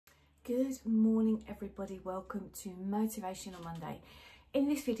Good morning everybody, welcome to Motivational Monday. In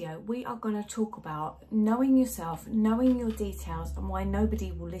this video we are going to talk about knowing yourself, knowing your details, and why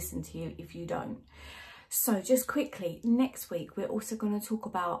nobody will listen to you if you don't. So just quickly, next week we're also going to talk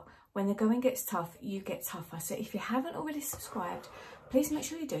about when the going gets tough, you get tougher. So if you haven't already subscribed, please make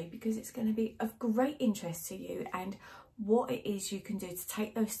sure you do, because it's going to be of great interest to you and what it is you can do to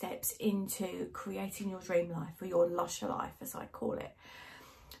take those steps into creating your dream life, or your Lusher life as I call it.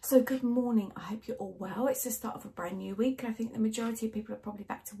 So good morning, I hope you're all well. It's the start of a brand new week. I think the majority of people are probably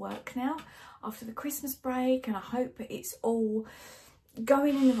back to work now after the Christmas break, and I hope it's all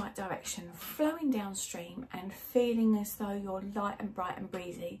going in the right direction, flowing downstream and feeling as though you're light and bright and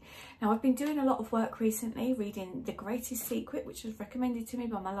breezy. Now, I've been doing a lot of work recently reading The Greatest Secret, which was recommended to me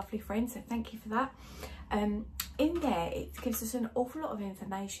by my lovely friend, so thank you for that. In there it gives us an awful lot of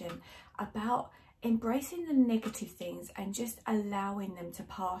information about embracing the negative things and just allowing them to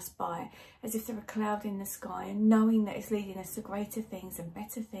pass by as if they're a cloud in the sky, and knowing that it's leading us to greater things and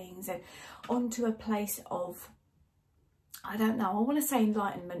better things and onto a place of, I don't know, I want to say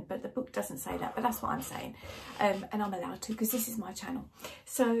enlightenment, but the book doesn't say that, but that's what I'm saying. And I'm allowed to, because this is my channel.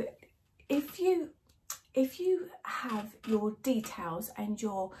 So if you have your details and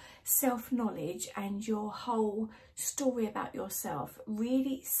your self-knowledge and your whole story about yourself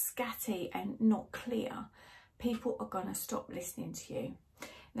really scatty and not clear, people are going to stop listening to you.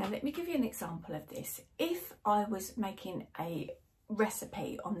 Now, let me give you an example of this. If I was making a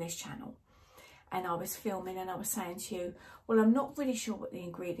recipe on this channel and I was filming and I was saying to you, well, I'm not really sure what the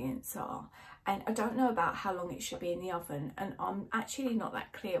ingredients are, and I don't know about how long it should be in the oven, and I'm actually not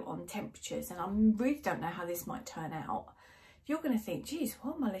that clear on temperatures, and I really don't know how this might turn out, you're going to think, geez,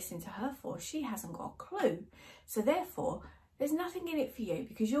 what am I listening to her for? She hasn't got a clue. So therefore, there's nothing in it for you,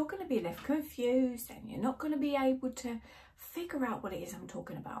 because you're going to be left confused and you're not going to be able to figure out what it is I'm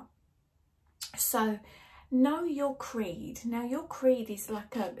talking about. So know your creed. Now, your creed is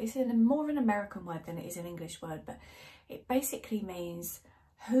like it's more an American word than it is an English word, but it basically means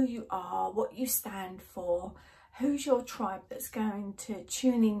who you are, what you stand for, who's your tribe that's going to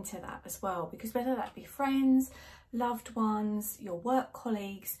tune into that as well. Because whether that be friends, loved ones, your work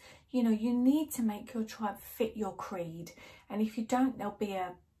colleagues, you know, you need to make your tribe fit your creed. And if you don't, there'll be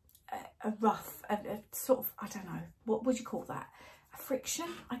a sort of, I don't know, what would you call that? A friction,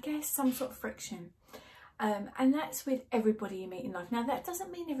 I guess, some sort of friction. And that's with everybody you meet in life. Now, that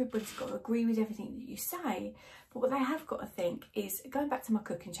doesn't mean everybody's got to agree with everything that you say, but what they have got to think is, going back to my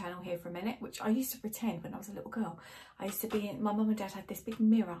cooking channel here for a minute, which I used to pretend when I was a little girl. I used to be in, my mum and dad had this big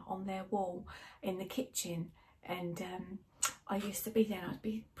mirror on their wall in the kitchen, and I used to be there and I'd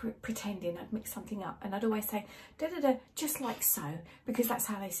be pretending I'd mix something up, and I'd always say, da da da, just like so, because that's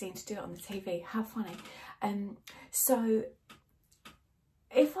how they seem to do it on the TV. How funny. So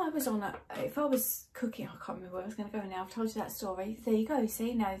if I was cooking, I can't remember where I was going to go now. I've told you that story. There you go.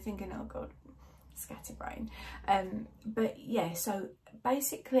 See, now you're thinking, oh God, scatterbrain. But yeah, so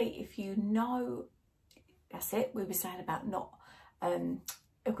basically, if you know, that's it. We were saying about not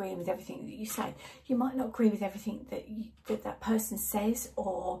agreeing with everything that you say. You might not agree with everything that that person says,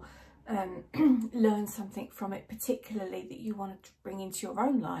 or learn something from it, particularly that you want to bring into your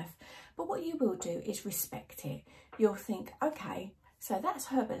own life. But what you will do is respect it. You'll think, okay, so that's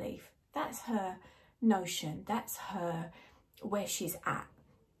her belief, that's her notion, that's her, where she's at.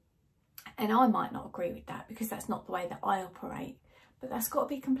 And I might not agree with that, because that's not the way that I operate. But that's got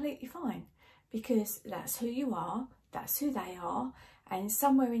to be completely fine, because that's who you are, that's who they are. And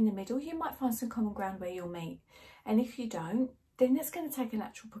somewhere in the middle, you might find some common ground where you'll meet. And if you don't, then it's going to take a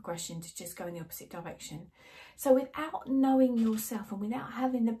natural progression to just go in the opposite direction. So without knowing yourself and without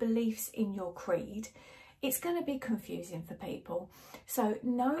having the beliefs in your creed, it's going to be confusing for people. So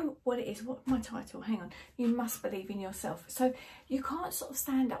know what it is. What's my title? Hang on. You must believe in yourself. So you can't sort of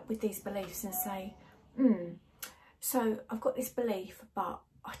stand up with these beliefs and say, so I've got this belief, but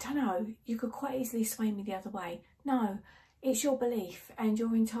I don't know, you could quite easily sway me the other way. No, it's your belief and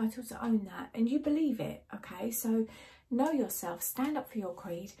you're entitled to own that, and you believe it, okay? So know yourself, stand up for your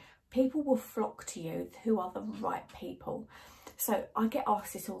creed. People will flock to you who are the right people. So I get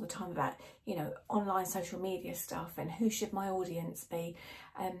asked this all the time about, you know, online social media stuff and who should my audience be.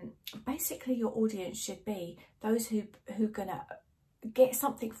 Basically, your audience should be those who gonna get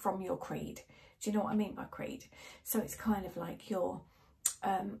something from your creed. Do you know what I mean by creed? So it's kind of like your,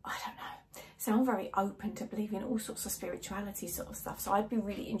 I don't know. So I'm very open to believing all sorts of spirituality sort of stuff. So I'd be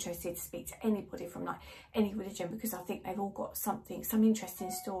really interested to speak to anybody from like any religion, because I think they've all got some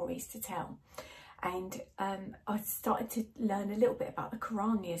interesting stories to tell. And I started to learn a little bit about the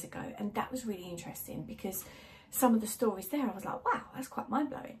Quran years ago, and that was really interesting, because some of the stories there, I was like, wow, that's quite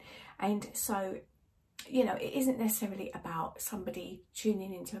mind-blowing. And so, you know, it isn't necessarily about somebody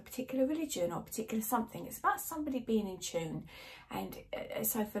tuning into a particular religion or a particular something. It's about somebody being in tune. And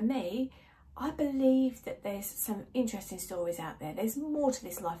so for me, I believe that there's some interesting stories out there. There's more to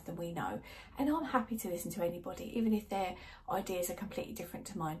this life than we know. And I'm happy to listen to anybody, even if their ideas are completely different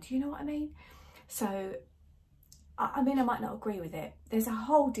to mine. Do you know what I mean? So, I mean, I might not agree with it. There's a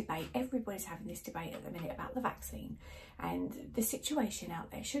whole debate. Everybody's having this debate at the minute about the vaccine and the situation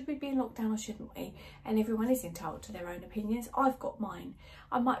out there. Should we be in lockdown or shouldn't we? And everyone is entitled to their own opinions. I've got mine.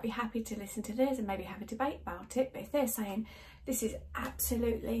 I might be happy to listen to theirs and maybe have a debate about it. But if they're saying this is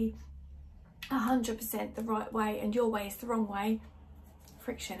absolutely 100% the right way and your way is the wrong way,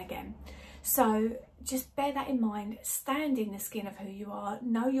 friction again. So just bear that in mind. Stand in the skin of who you are.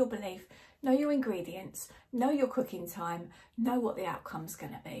 Know your belief. Know your ingredients. Know your cooking time. Know what the outcome's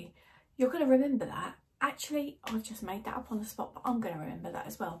going to be. You're going to remember that. Actually, I've just made that up on the spot, but I'm going to remember that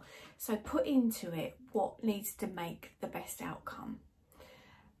as well. So put into it what needs to make the best outcome.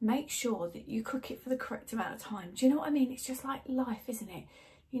 Make sure that you cook it for the correct amount of time. Do you know what I mean? It's just like life, isn't it?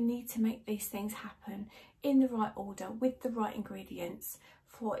 You need to make these things happen in the right order with the right ingredients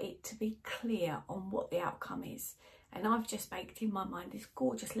for it to be clear on what the outcome is. And I've just baked in my mind this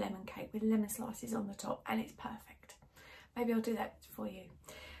gorgeous lemon cake with lemon slices on the top, and it's perfect. Maybe I'll do that for you.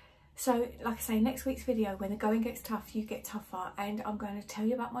 So, like I say, next week's video, when the going gets tough, you get tougher. And I'm going to tell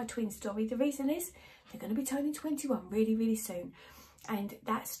you about my twin story. The reason is they're going to be turning 21 really, really soon. And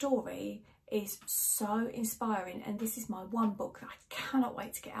that story is so inspiring. And this is my one book that I cannot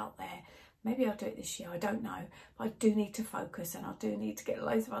wait to get out there. Maybe I'll do it this year, I don't know. But I do need to focus, and I do need to get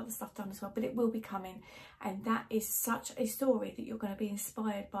loads of other stuff done as well. But it will be coming. And that is such a story that you're going to be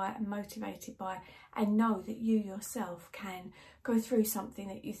inspired by and motivated by, and know that you yourself can go through something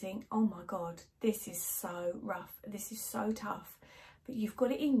that you think, oh my God, this is so rough. This is so tough. But you've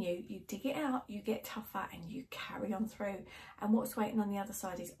got it in you. You dig it out, you get tougher, and you carry on through. And what's waiting on the other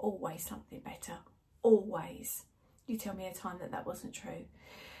side is always something better. Always. You tell me a time that that wasn't true.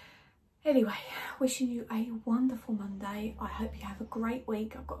 Anyway, wishing you a wonderful Monday. I hope you have a great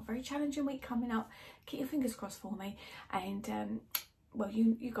week. I've got a very challenging week coming up. Keep your fingers crossed for me. And, well,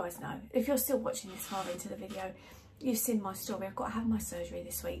 you guys know. If you're still watching this far into the video, you've seen my story. I've got to have my surgery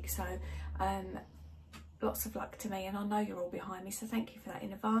this week. So, lots of luck to me. And I know you're all behind me. So thank you for that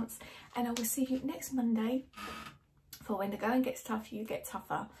in advance. And I will see you next Monday for When the Going Gets Tough, You Get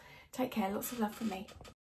Tougher. Take care. Lots of love from me.